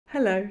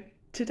Hello,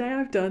 today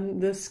I've done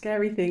the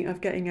scary thing of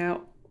getting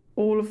out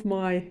all of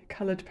my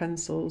coloured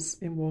pencils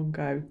in one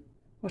go.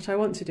 What I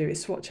want to do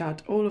is swatch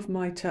out all of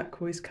my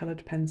turquoise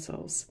coloured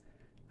pencils,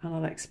 and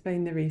I'll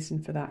explain the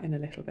reason for that in a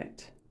little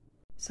bit.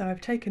 So I've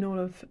taken all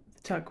of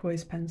the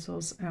turquoise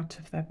pencils out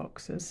of their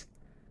boxes,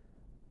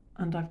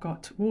 and I've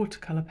got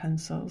watercolour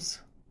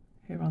pencils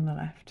here on the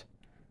left,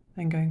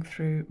 then going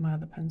through my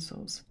other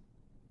pencils.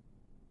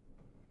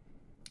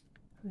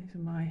 These are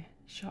my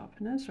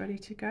sharpeners ready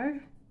to go.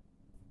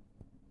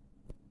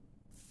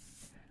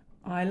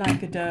 I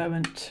like a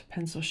Derwent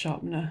pencil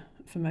sharpener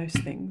for most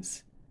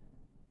things.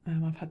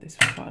 I've had this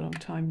for quite a long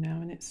time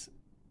now, and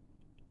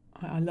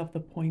I love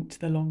the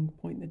long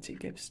point that it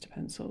gives to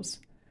pencils.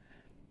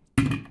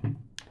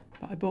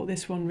 But I bought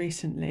this one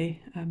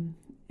recently.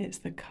 It's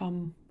the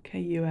Kum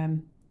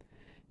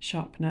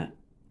sharpener,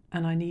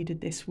 and I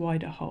needed this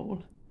wider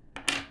hole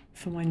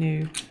for my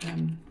new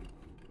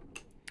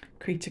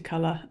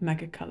Cretacolor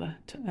Megacolor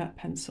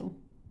pencil.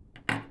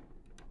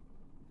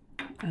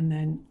 And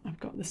then I've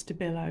got the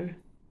Stabilo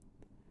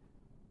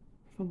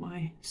for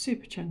my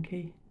super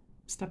chunky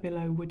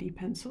Stabilo Woody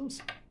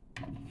pencils.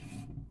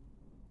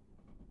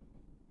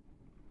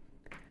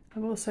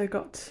 I've also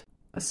got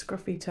a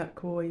scruffy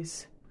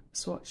turquoise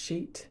swatch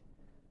sheet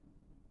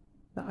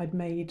that I'd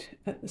made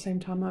at the same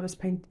time I was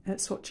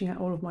swatching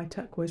out all of my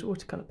turquoise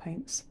watercolour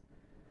paints.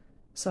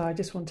 So I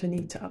just want a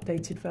neat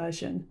updated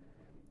version,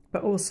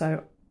 but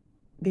also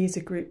these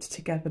are grouped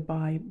together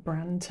by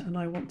brand, and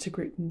I want to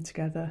group them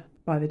together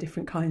by the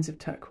different kinds of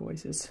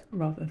turquoises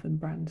rather than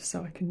brand,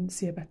 so I can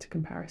see a better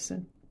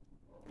comparison.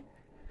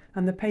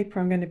 And the paper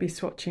I'm going to be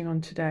swatching on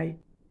today,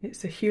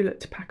 it's a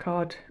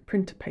Hewlett-Packard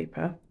printer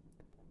paper.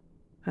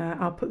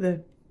 I'll put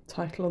the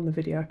title on the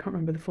video, I can't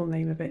remember the full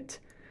name of it,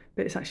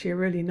 but it's actually a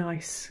really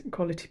nice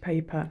quality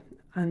paper,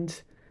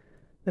 and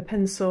the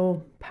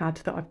pencil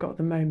pad that I've got at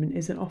the moment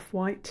is an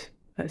off-white,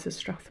 it's a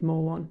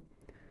Strathmore one,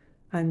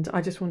 and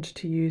I just wanted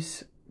to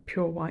use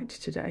pure white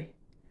today.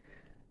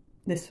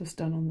 This was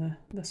done on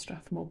the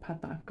Strathmore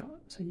pad that I've got,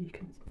 so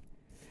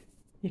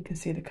you can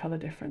see the colour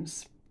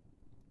difference.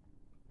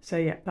 So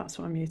yeah, that's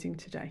what I'm using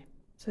today.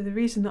 So the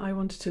reason that I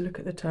wanted to look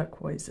at the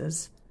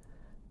turquoises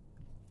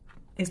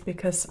is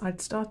because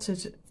I'd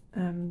started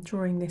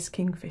drawing this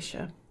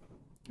kingfisher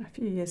a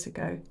few years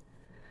ago,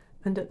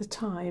 and at the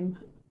time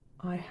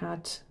I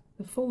had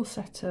the full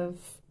set of,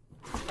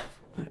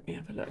 let me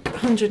have a look,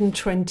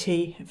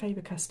 120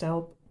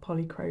 Faber-Castell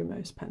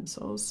Polychromos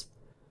pencils,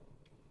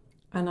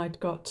 and I'd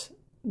got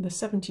the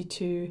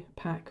 72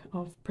 pack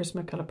of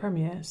Prismacolor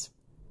Premiers,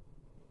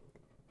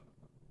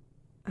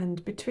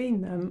 and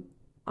between them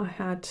I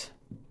had,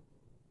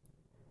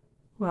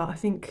 well, I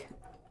think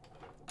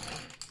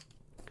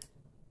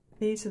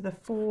these are the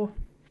 4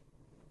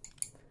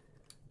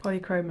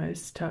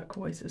 Polychromos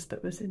turquoises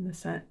that was in the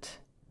set,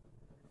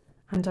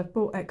 and I've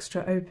bought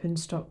extra open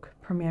stock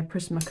Premier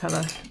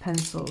Prismacolor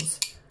pencils,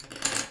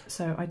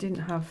 so I didn't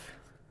have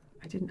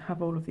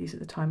all of these at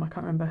the time. I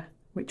can't remember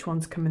which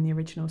ones come in the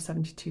original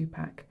 72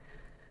 pack,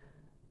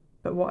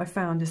 but what I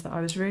found is that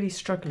I was really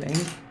struggling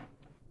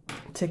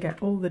to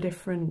get all the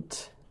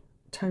different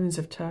tones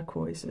of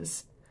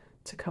turquoises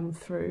to come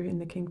through in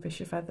the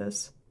kingfisher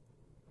feathers,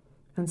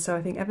 and so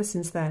I think ever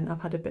since then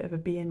I've had a bit of a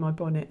bee in my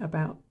bonnet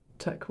about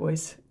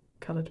turquoise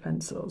coloured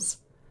pencils,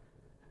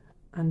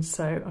 and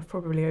so I've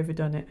probably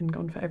overdone it and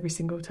gone for every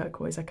single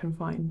turquoise I can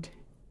find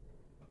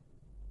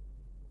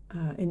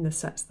in the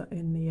sets,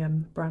 in the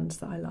brands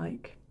that I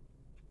like.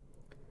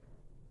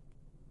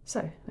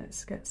 So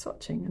let's get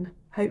swatching, and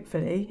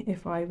hopefully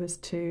if I was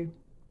to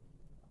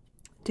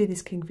do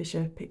this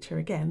kingfisher picture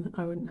again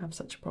I wouldn't have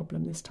such a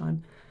problem this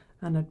time,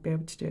 and I'd be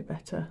able to do it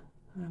better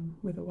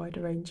with a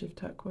wider range of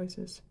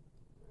turquoises.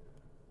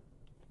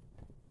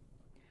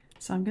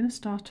 So I'm going to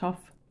start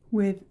off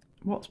with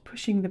what's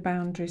pushing the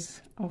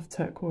boundaries of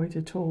turquoise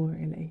at all,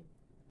 really.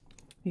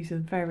 These are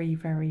very,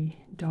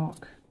 very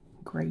dark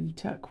grey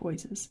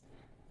turquoises,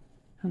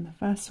 and the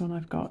first one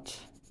I've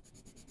got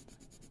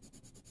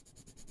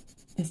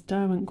is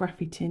Derwent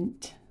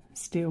Graphitint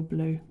Steel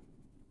Blue.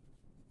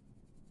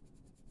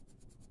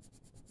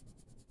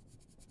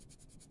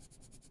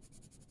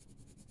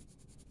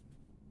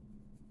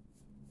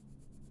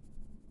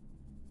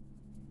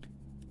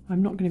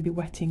 I'm not going to be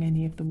wetting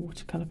any of the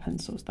watercolour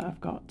pencils that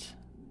I've got.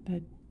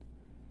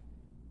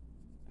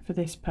 For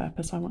this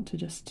purpose I want to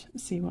just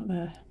see what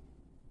they're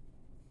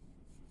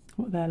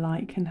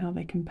like and how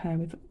they compare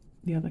with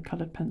the other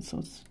coloured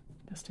pencils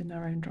just in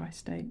their own dry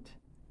state.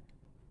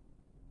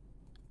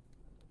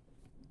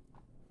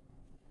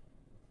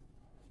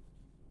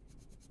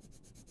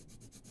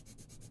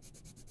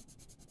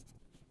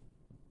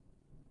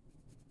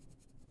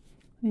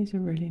 These are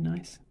really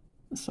nice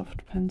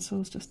soft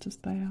pencils, just as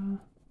they are.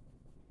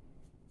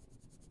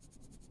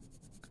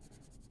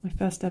 My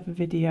first ever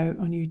video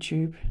on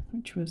YouTube,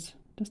 which was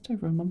just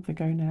over a month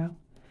ago now,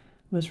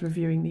 was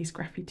reviewing these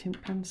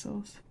Graphitint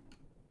pencils.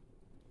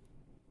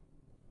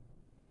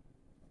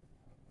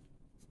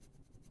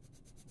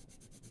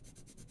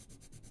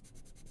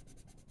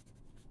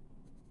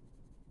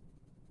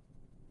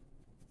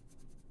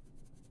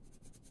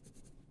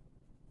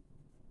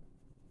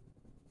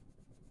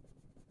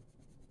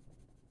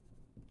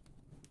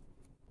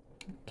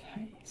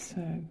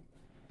 So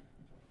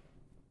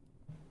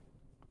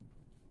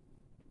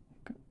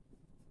got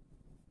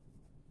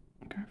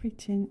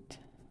Graphitint,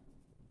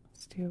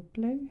 Steel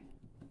Blue,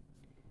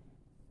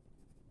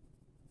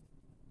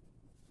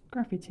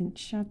 Graphitint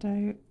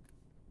Shadow,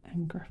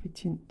 and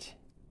Graphitint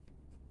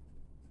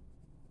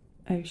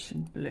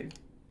Ocean Blue.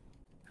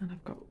 And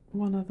I've got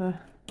one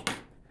other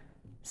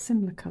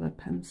similar coloured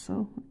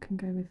pencil that can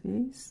go with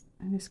these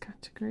in this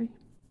category.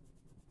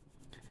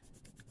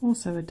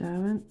 Also a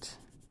Derwent,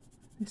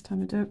 this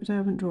time a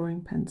Derwent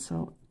Drawing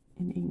pencil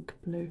in ink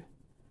blue.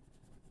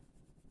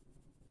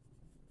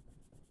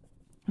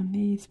 And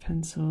these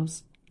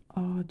pencils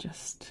are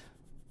just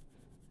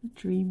a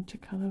dream to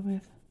colour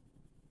with.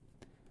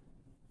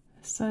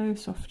 They're so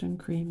soft and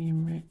creamy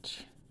and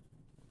rich.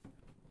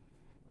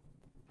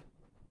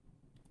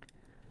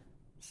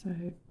 So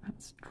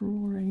that's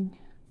Drawing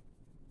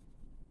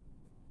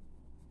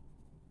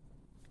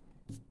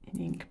in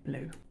ink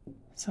blue.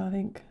 So I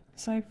think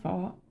so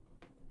far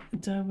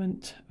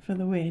Derwent for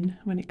the win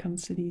when it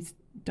comes to these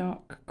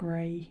dark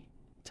grey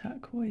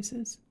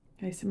turquoises.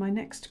 Okay, so my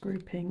next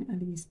grouping are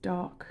these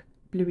dark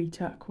bluey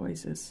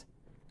turquoises,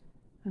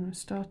 and I'll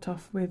start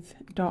off with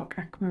dark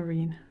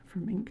aquamarine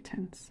from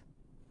Inktense.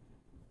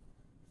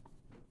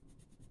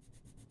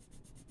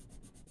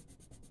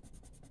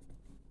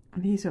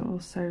 And these are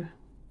also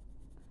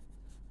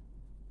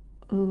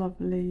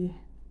lovely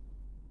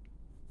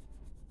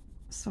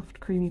soft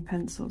creamy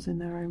pencils in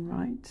their own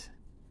right,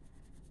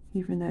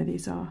 even though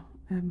these are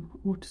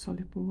water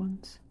soluble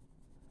ones.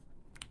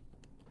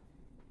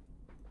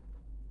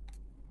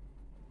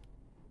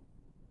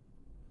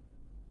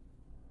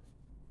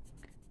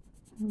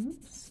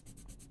 Oops,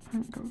 I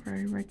haven't got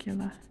very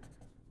regular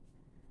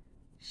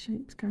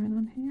shapes going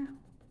on here.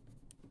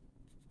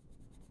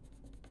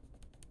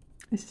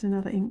 This is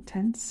another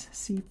Inktense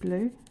Sea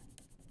Blue.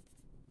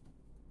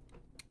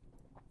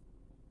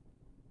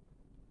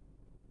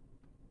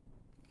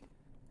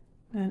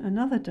 Then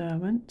another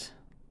Derwent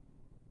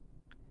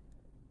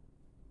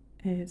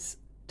is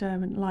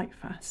Derwent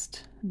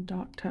Lightfast and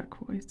dark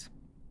turquoise.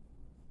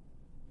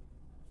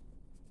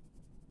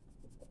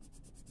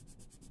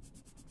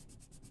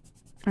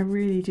 I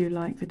really do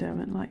like the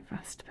Derwent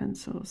Lightfast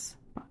pencils,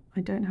 but I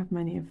don't have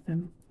many of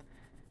them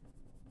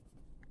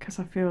because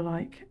I feel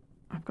like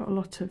I've got a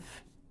lot of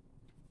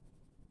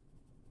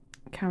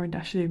Caran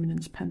D'Ache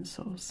Luminance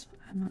pencils,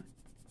 and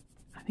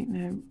I think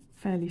they're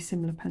fairly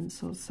similar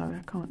pencils, so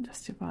I can't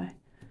justify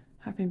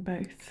having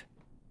both.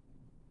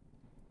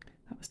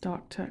 That was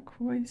dark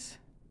turquoise.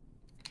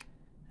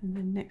 And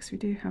then next we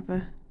do have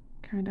a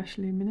Caran D'Ache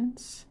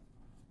Luminance.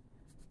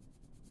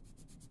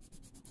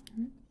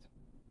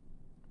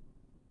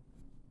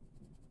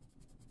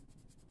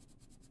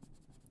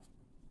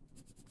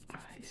 Oh,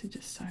 these are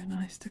just so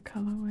nice to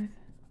colour with.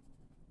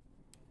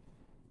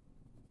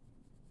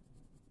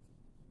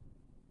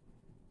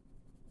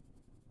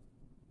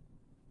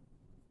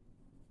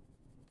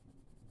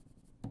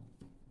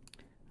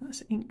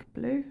 That's ink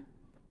blue,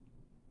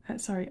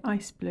 sorry,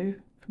 ice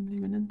blue from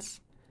Luminance.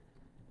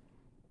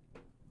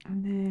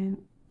 And then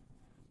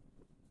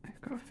I've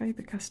got a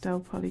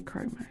Faber-Castell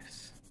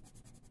Polychromos.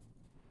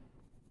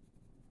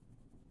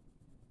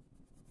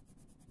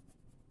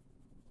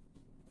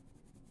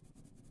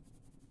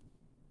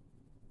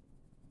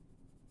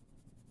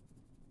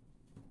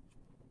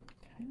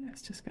 Okay,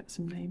 let's just get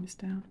some names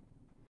down.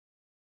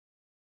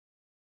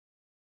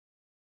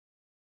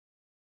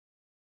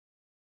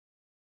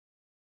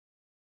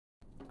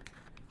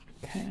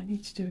 Okay, I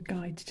need to do a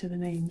guide to the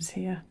names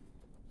here.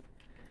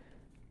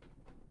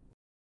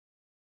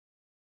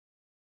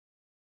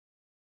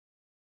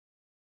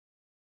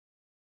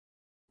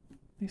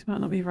 These might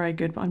not be very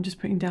good, but I'm just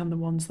putting down the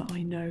ones that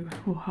I know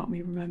will help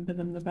me remember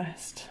them the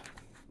best.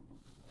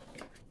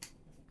 Okay.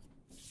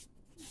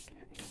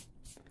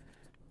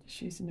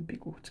 Just using a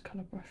big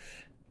watercolour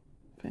brush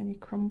for any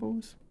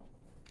crumbles.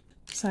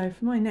 So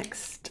for my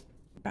next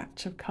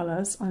batch of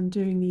colours, I'm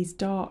doing these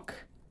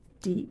dark,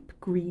 deep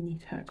greeny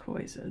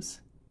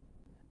turquoises,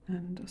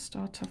 and I'll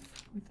start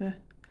off with the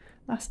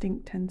last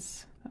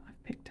Inktense that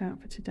I've picked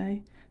out for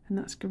today, and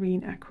that's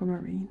green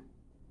aquamarine.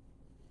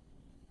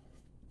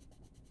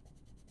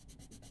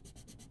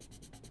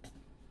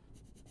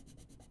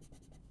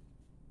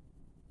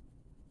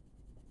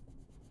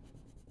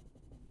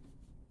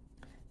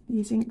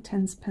 These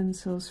Inktense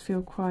pencils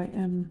feel quite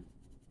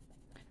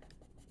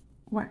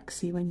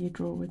waxy when you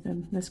draw with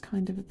them. There's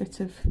kind of a bit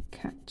of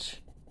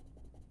catch,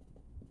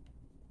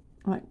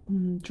 like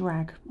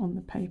drag on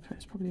the paper,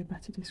 it's probably a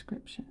better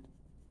description.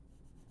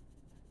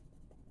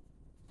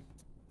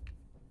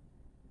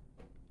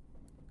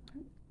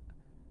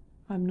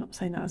 I'm not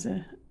saying that as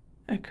a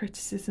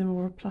criticism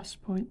or a plus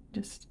point,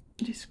 just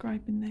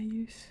describing their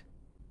use.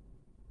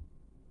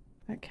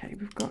 Okay,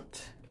 we've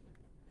got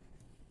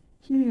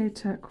Helio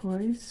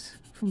Turquoise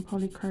from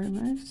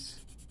Polychromos.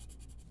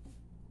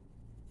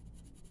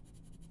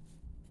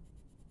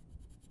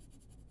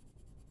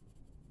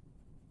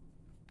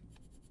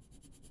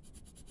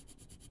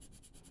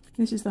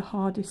 This is the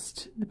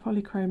hardest, the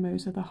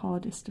Polychromos are the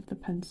hardest of the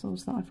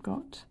pencils that I've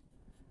got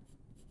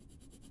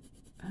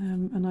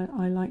and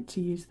I like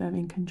to use them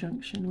in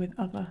conjunction with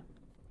other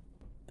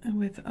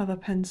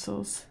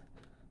pencils.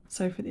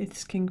 So for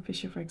this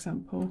Kingfisher, for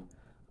example,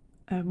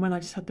 when I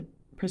just had the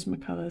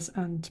Prismacolors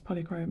and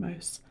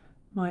Polychromos,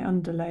 my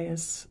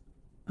underlayers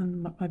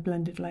and my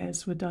blended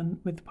layers were done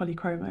with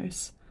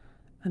Polychromos,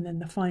 and then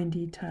the fine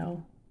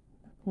detail,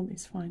 all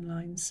these fine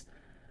lines,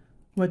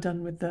 were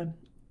done with the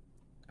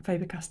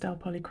Faber-Castell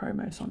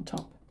Polychromos on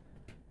top.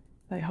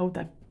 They hold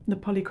the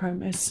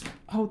Polychromos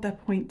hold their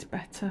point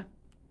better.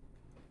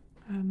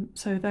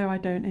 So though I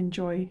don't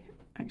enjoy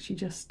actually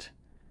just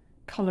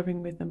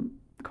colouring with them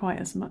quite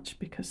as much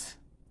because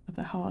of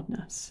the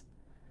hardness,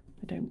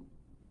 they don't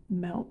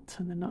melt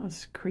and they're not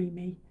as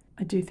creamy,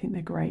 I do think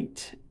they're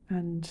great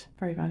and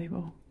very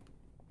valuable.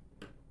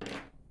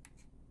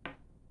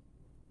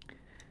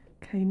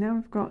 Okay, now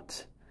I've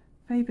got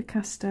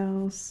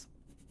Faber-Castell's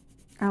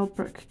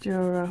Albrecht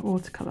Durer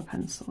watercolour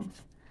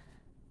pencils,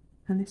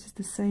 and this is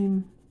the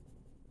same.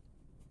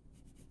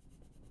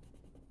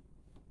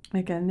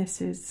 Again,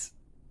 this is,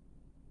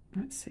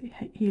 let's see,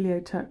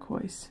 Helio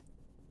Turquoise,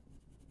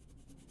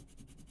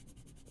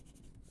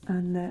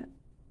 and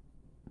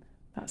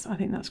I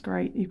think that's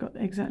great. You've got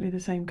exactly the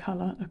same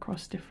colour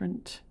across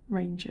different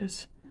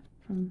ranges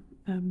from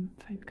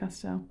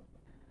Faber-Castell.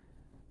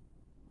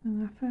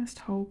 And our first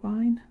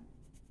Holbein.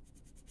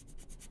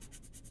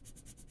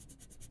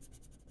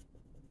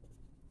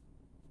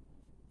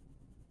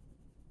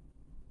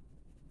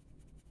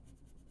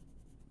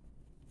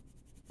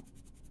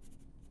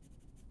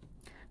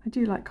 I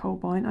do like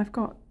Holbein. I've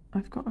got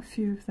a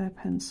few of their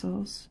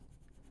pencils.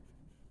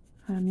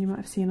 You might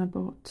have seen I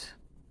bought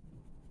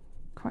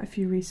quite a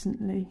few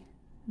recently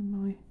in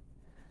my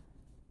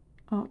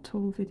art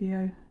tool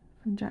video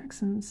from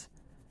Jackson's.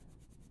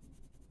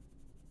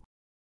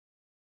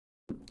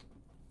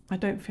 I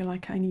don't feel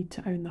like I need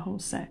to own the whole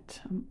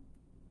set.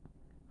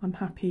 I'm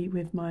happy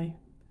with my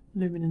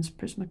Luminance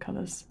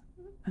Prismacolors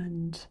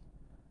and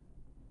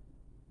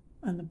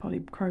the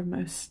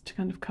Polychromos to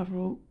kind of cover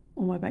all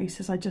my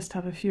bases. I just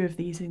have a few of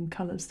these in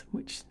colours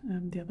which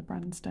the other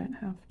brands don't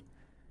have.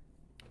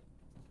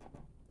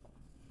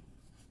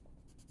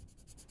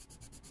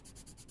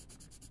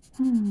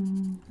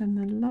 And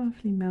the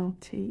lovely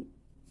melty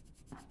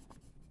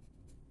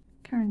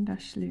Caran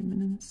D'Ache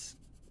Luminance.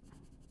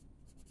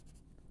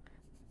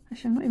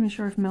 Actually, I'm not even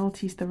sure if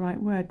melty is the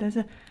right word. There's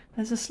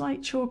a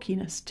slight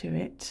chalkiness to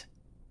it.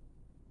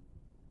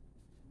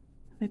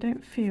 They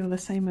don't feel the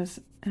same as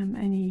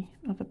any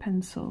other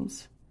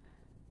pencils,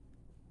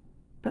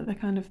 but the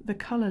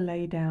colour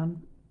laydown,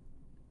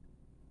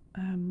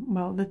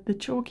 well, the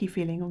chalky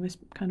feeling almost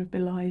kind of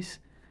belies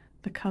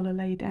the colour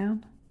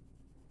laydown.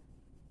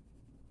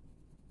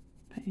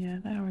 But yeah,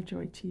 they are a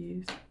joy to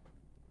use.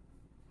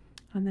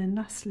 And then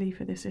lastly,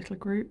 for this little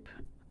group,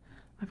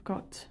 I've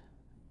got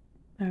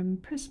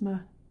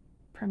Prismacolor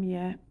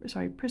Premier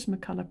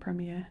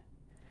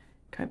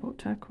Cobalt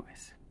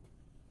Turquoise,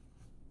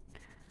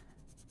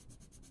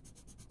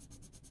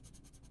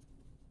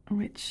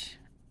 which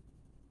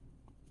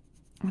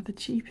are the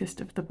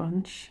cheapest of the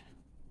bunch,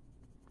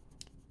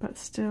 but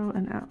still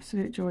an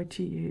absolute joy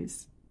to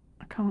use.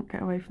 I can't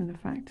get away from the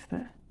fact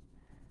that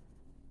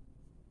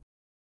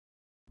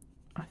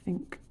I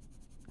think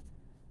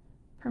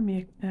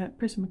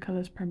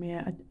Prismacolor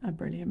Premier are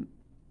brilliant.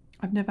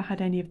 I've never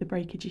had any of the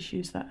breakage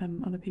issues that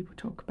other people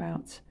talk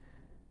about.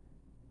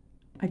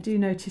 I do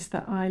notice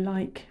that I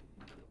like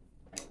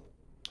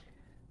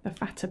the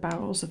fatter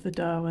barrels of the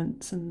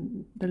Derwents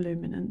and the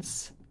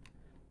Luminance.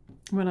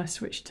 When I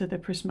switch to the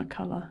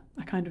Prismacolor,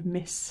 I kind of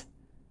miss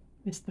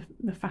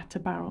the fatter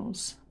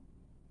barrels,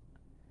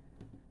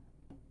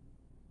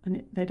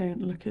 and they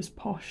don't look as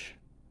posh.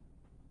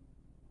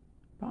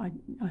 But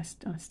I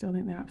still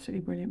think they're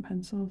absolutely brilliant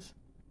pencils.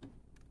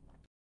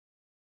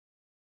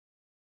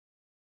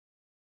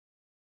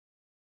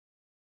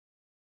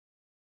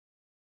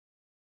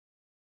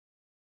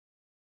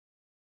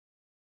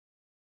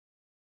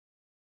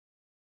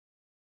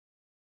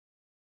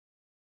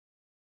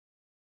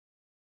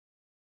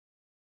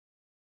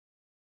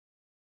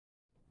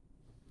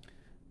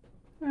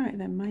 Right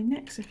then, my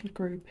next little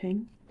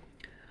grouping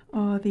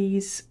are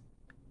these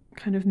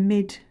kind of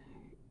mid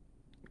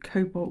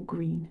cobalt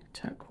green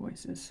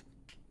turquoises.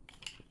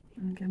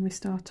 And again, we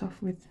start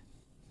off with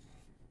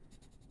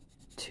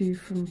two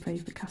from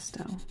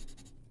Faber-Castell.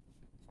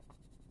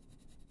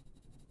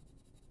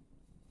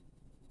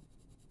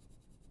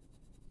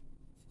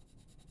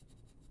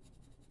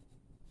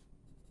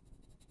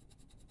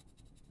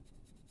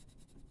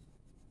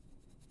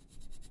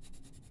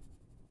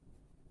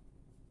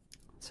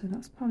 So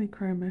that's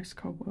Polychromos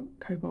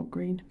Cobalt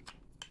Green.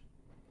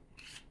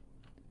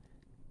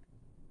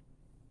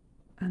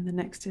 And the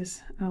next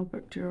is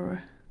Albrecht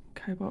Durer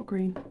Cobalt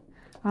Green.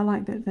 I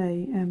like that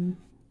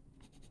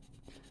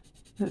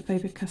that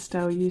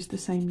Faber-Castell used the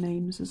same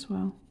names as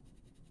well.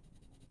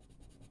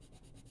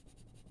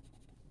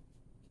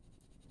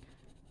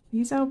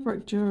 These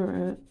Albrecht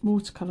Durer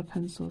watercolour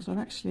pencils are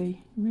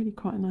actually really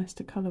quite nice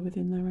to colour with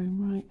in their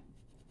own right.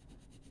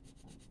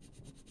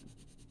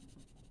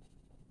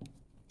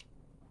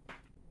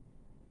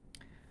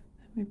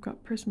 we've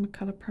got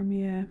Prismacolor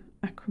Premier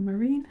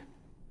Aquamarine.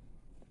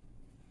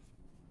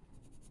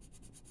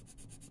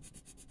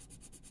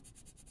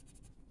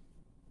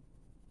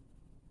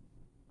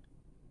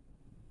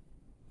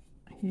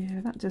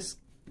 Yeah, that just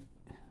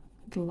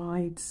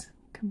glides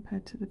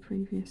compared to the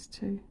previous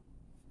two.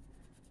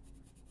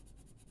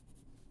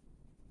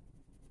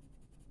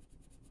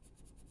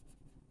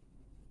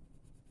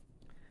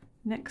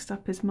 Next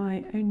up is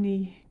my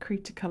only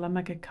Cretacolor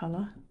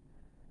Megacolor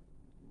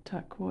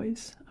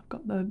turquoise. I've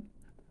got the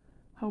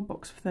whole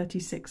box for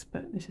 36,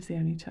 but this is the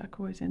only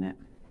turquoise in it.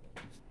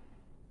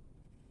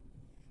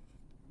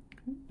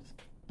 Oops.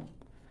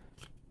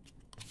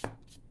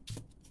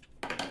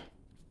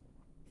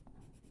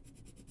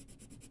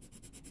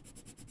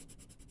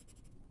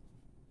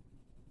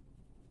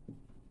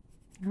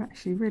 They're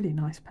actually really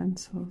nice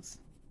pencils.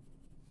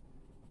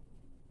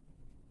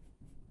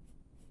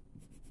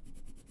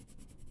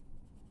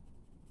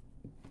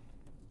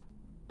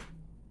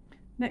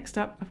 Next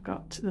up, I've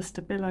got the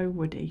Stabilo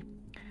Woody.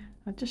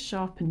 I've just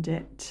sharpened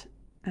it,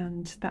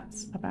 and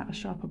that's about as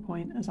sharp a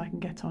point as I can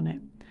get on it.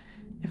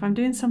 If I'm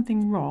doing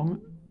something wrong,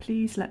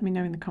 please let me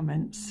know in the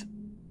comments.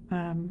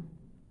 I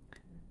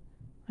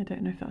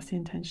don't know if that's the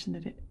intention,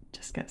 that it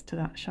just gets to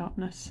that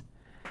sharpness.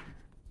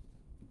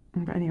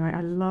 But anyway,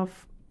 I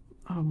love,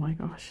 oh my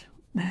gosh,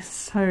 they're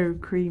so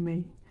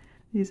creamy.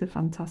 These are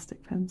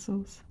fantastic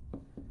pencils.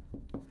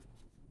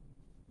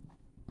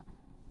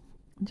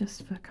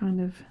 Just for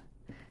kind of,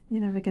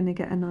 you're never going to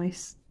get a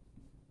nice,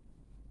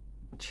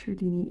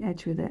 truly neat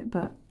edge with it,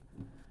 but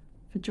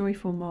for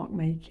joyful mark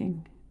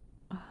making,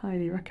 I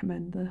highly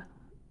recommend the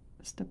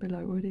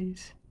Stabilo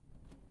Woodies.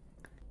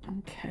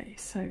 Okay,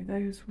 so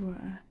those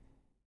were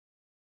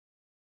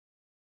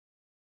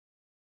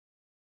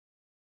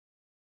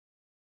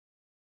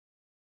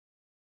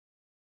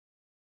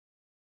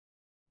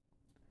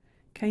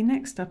okay.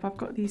 Next up, I've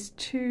got these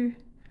two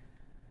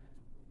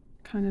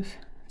kind of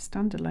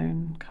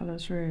standalone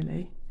colours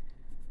really.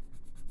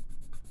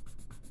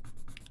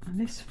 And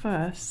this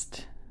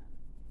first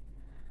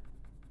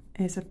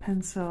is a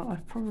pencil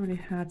I've probably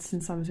had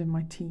since I was in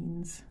my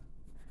teens,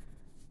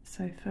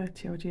 so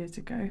 30 odd years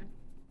ago.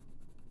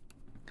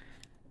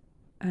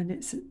 And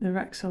it's the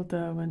Rexel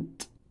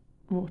Derwent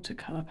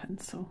watercolour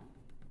pencil.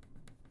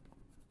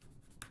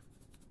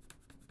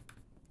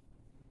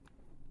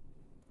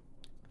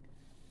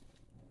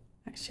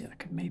 Actually, that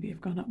could maybe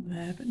have gone up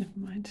there, but never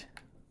mind.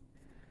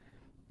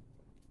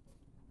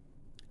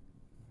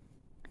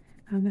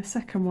 And the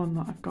second one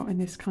that I've got in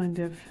this kind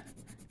of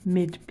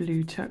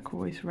mid-blue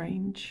turquoise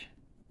range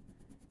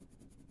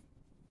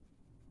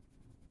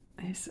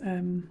is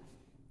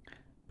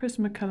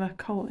Prismacolor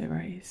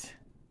Col-erase.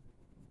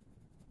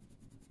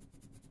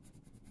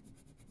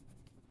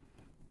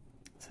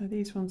 So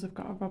these ones have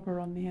got a rubber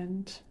on the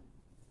end,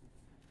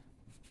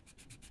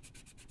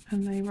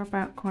 and they rub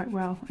out quite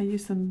well. I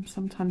use them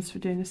sometimes for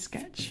doing a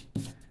sketch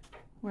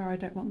where I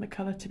don't want the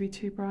colour to be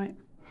too bright.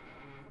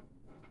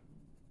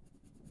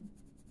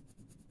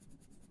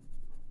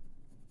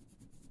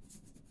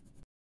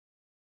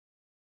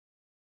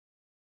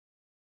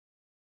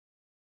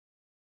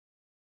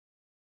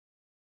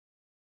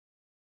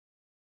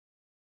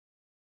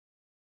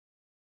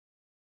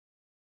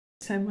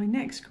 So my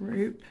next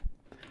group,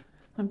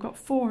 I've got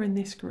 4 in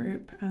this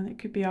group, and it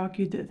could be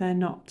argued that they're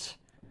not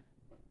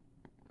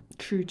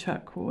true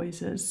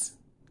turquoises.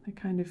 They're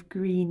kind of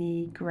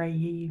greeny,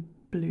 greyy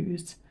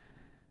blues,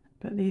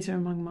 but these are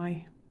among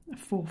my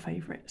 4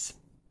 favourites.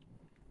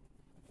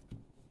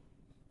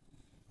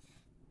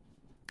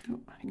 Oh,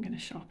 I'm going to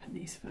sharpen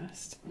these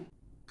first.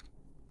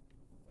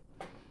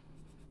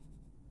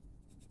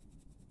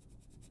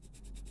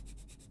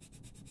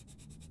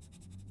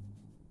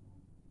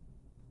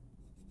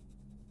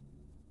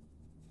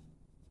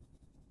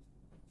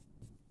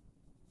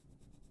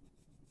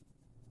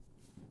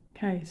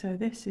 Okay, so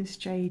this is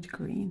Jade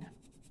Green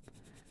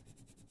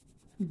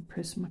from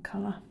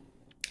Prismacolor,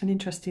 and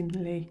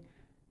interestingly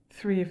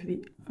 3 of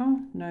the,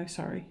 oh no,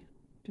 sorry,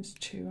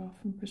 just 2 are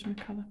from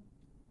Prismacolor.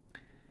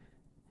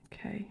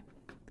 Okay,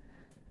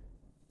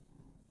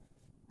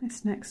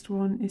 this next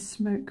one is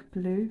Smoke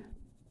Blue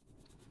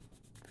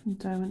from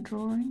Derwent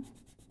Drawing.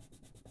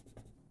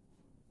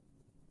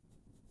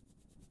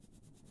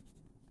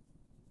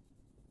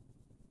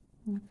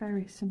 And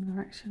very similar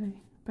actually,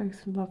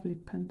 both lovely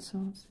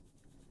pencils.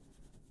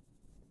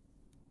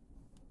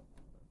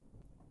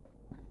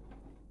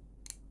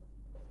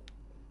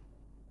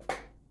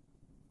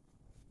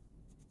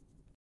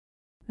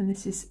 And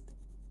this is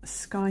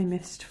Sky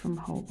Mist from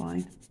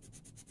Holbein.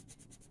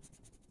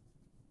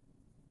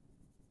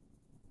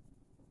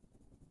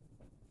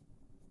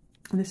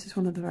 And this is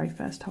one of the very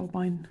first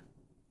Holbein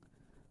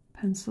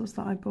pencils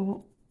that I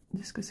bought,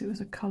 just because it was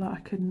a colour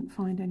I couldn't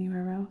find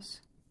anywhere else.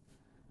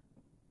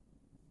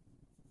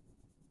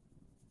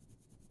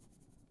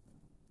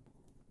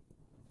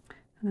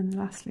 And then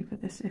lastly, for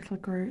this little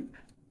group,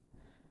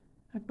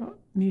 I've got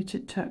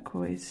Muted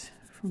Turquoise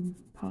from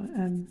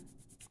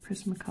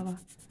Prismacolor,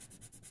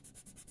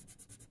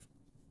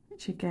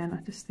 which again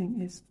I just think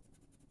is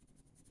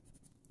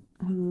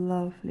A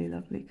lovely,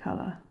 lovely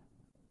colour.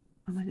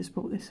 And I just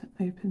bought this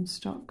open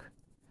stock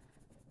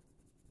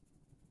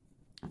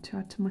to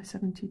add to my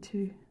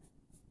 72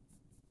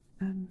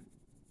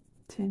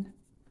 tin.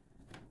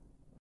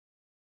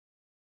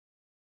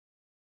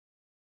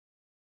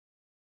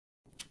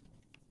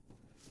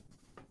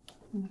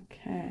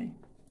 Okay.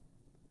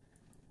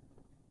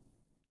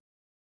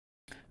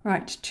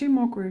 Right, 2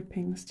 more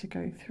groupings to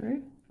go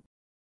through.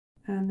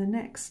 And the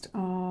next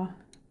are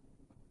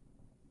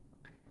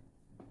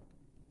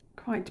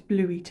quite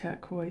bluey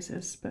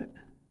turquoises, but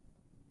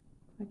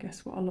I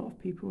guess what a lot of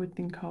people would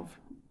think of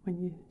when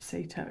you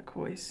say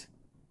turquoise.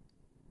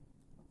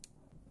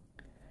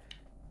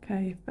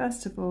 Okay,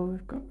 first of all,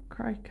 we've got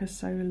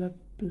Cretacolor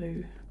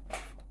Blue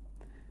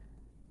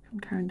from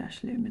Caran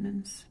D'Ache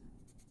Luminance,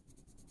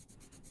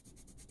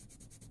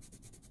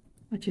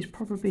 which is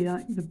probably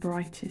like the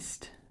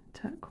brightest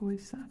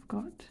turquoise that I've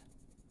got.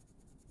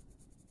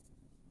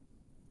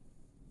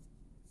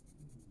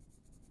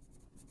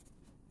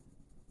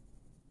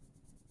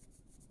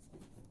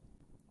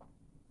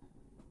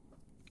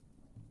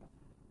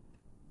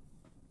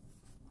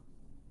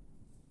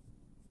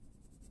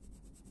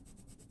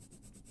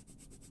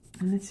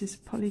 And this is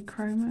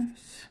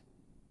Polychromos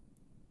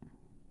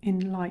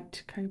in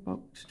light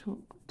cobalt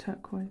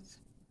turquoise.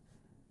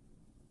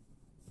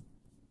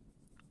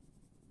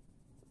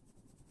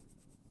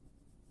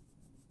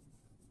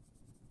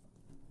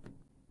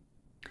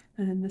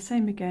 And then the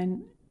same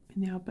again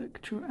in the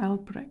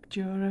Albrecht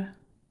Durer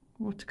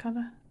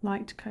watercolour,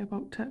 light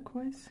cobalt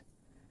turquoise.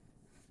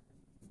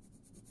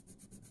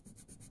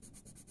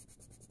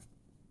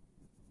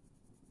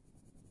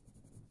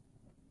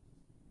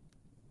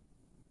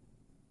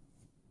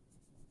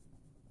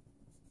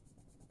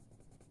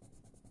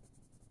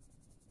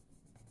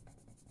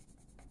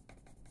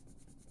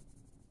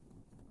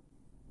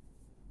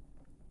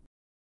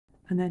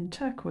 And then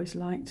Turquoise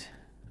Light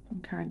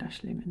from Caran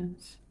D'Ache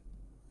Luminance.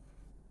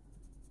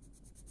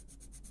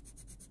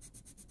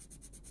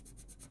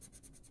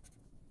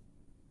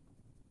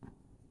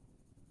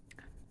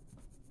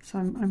 So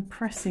I'm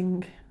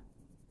pressing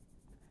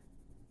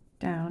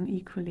down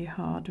equally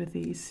hard with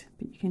these,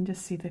 but you can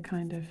just see the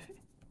kind of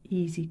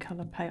easy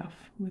colour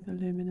payoff with the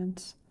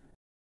luminance.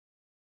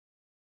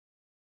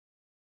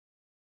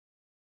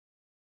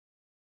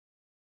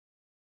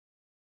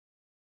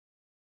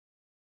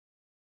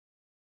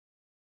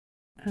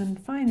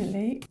 And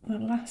finally, the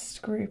last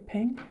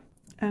grouping,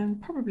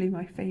 and probably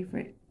my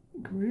favourite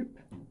group,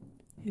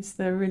 is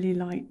the really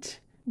light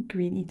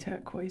greeny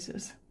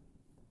turquoises.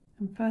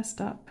 And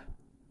first up,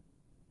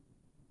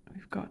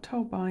 we've got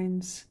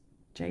Holbein's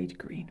Jade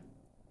Green.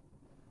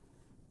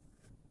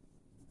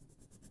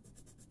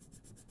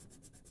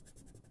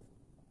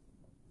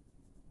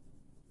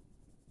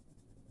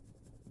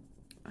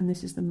 And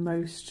this is the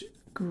most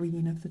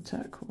green of the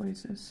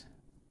turquoises.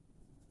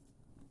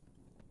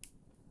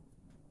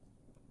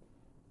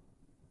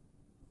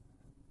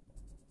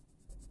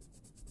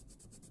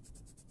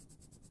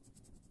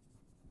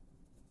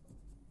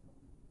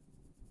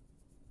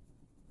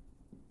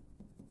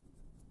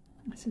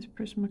 This is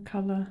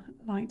Prismacolor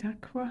Light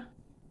Aqua,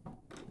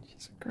 which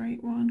is a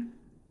great one.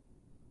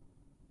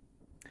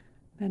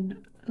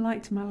 Then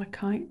Light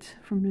Malachite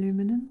from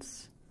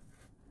Luminance.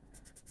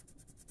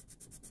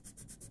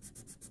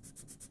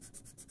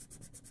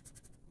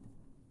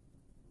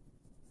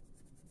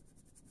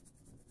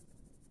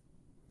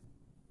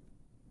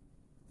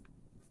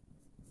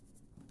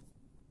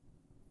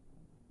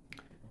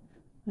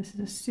 This is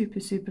a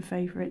super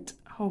favourite,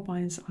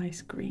 Holbein's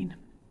Ice Green.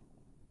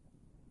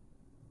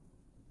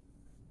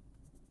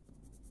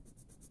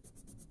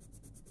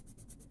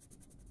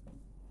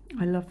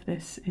 I love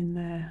this in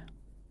their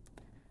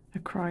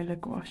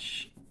acrylic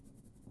gouache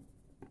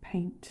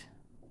paint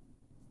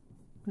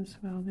as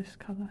well, this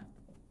colour.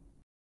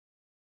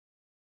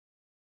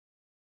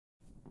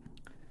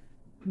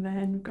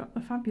 Then we've got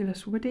the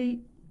fabulous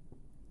Woody,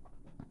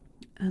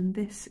 and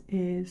this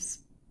is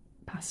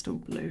Pastel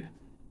Blue.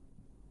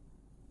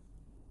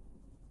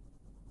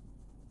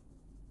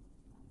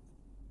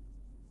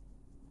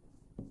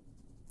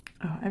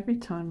 Oh, every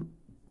time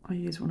I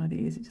use one of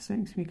these, it just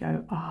makes me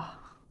go, ah,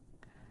 oh,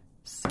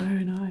 so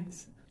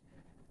nice.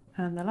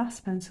 And the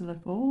last pencil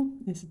of all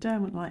is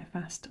Derwent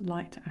Lightfast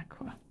Light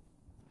Aqua,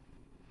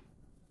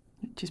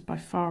 which is by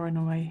far and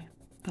away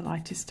the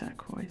lightest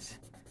turquoise.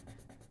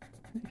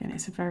 Again,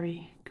 it's a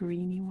very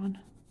greeny one.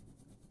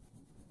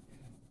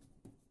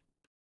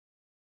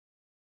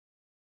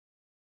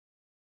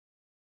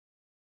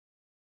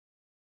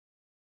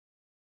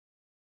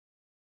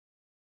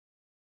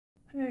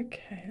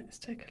 Okay, let's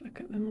take a look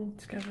at them all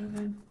together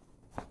then.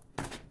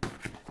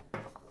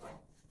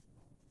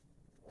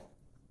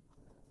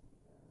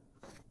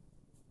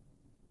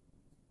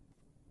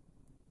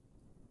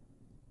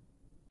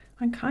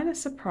 I'm kind of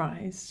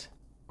surprised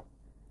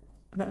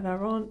that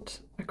there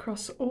aren't,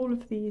 across all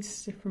of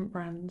these different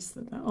brands,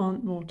 that there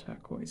aren't more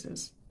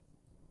turquoises.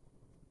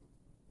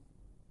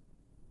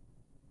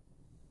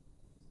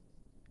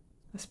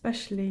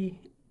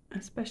 Especially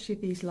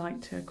these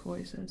light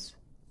turquoises.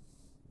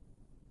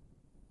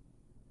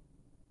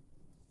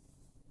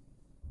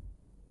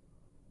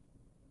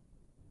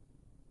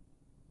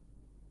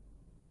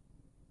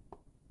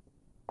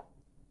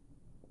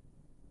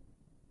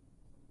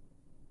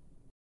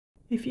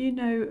 If you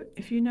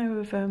know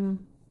of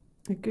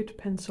a good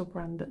pencil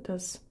brand that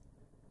does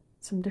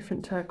some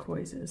different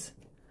turquoises,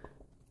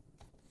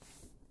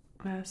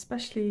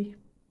 especially,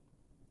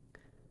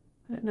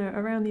 I don't know,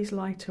 around these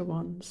lighter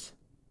ones,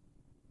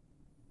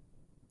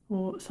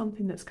 or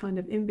something that's kind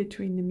of in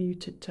between the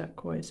muted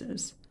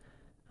turquoises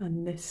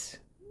and this,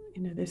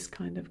 you know, this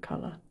kind of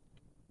colour,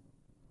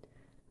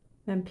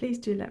 then please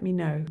do let me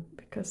know,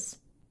 because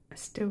I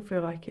still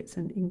feel like it's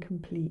an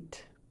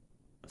incomplete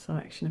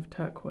selection of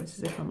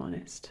turquoises, if I'm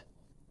honest.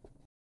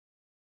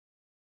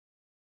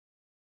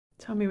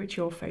 Tell me which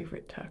your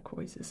favourite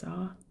turquoises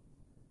are.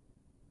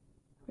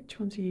 Which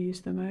ones you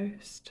use the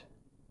most?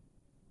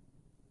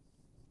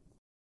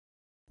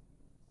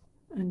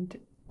 And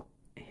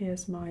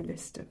here's my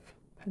list of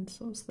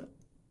pencils that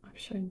I've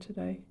shown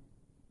today.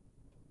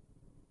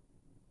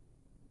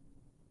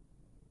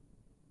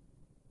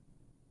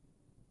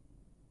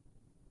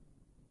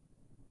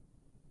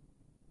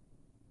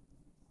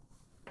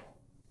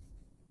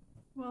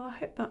 Well, I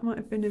hope that might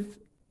have been of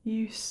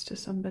use to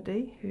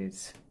somebody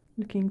who's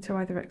looking to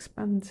either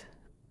expand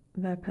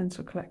their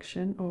pencil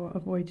collection or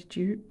avoid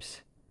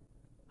dupes.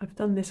 I've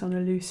done this on a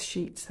loose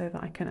sheet so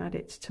that I can add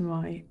it to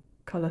my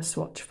colour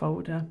swatch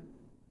folder.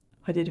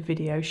 I did a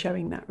video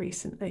showing that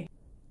recently.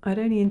 I'd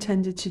only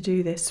intended to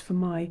do this for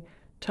my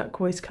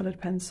turquoise coloured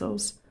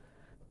pencils,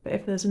 but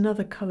if there's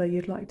another colour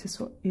you'd like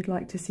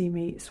to see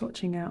me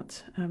swatching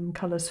out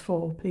colours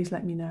for, please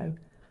let me know.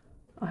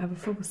 I have a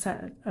full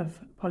set of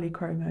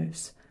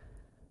Polychromos.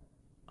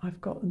 I've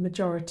got the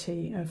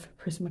majority of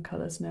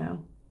Prismacolors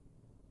now,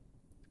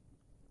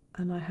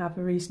 and I have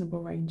a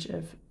reasonable range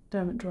of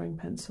Derwent Drawing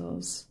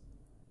pencils,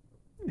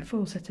 a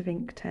full set of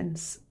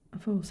Inktense, a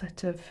full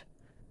set of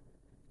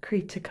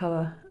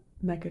Cretacolor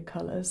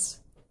Megacolors,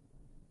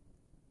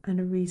 and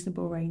a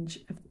reasonable range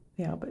of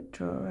the Albrecht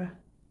Durer.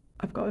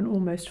 I've got an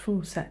almost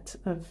full set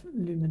of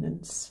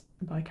Luminance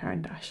by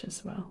Caran D'Ache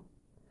as well.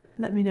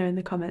 Let me know in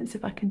the comments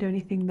if I can do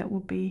anything that will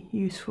be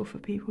useful for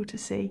people to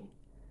see.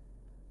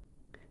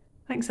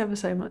 Thanks ever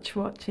so much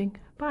for watching.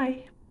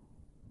 Bye!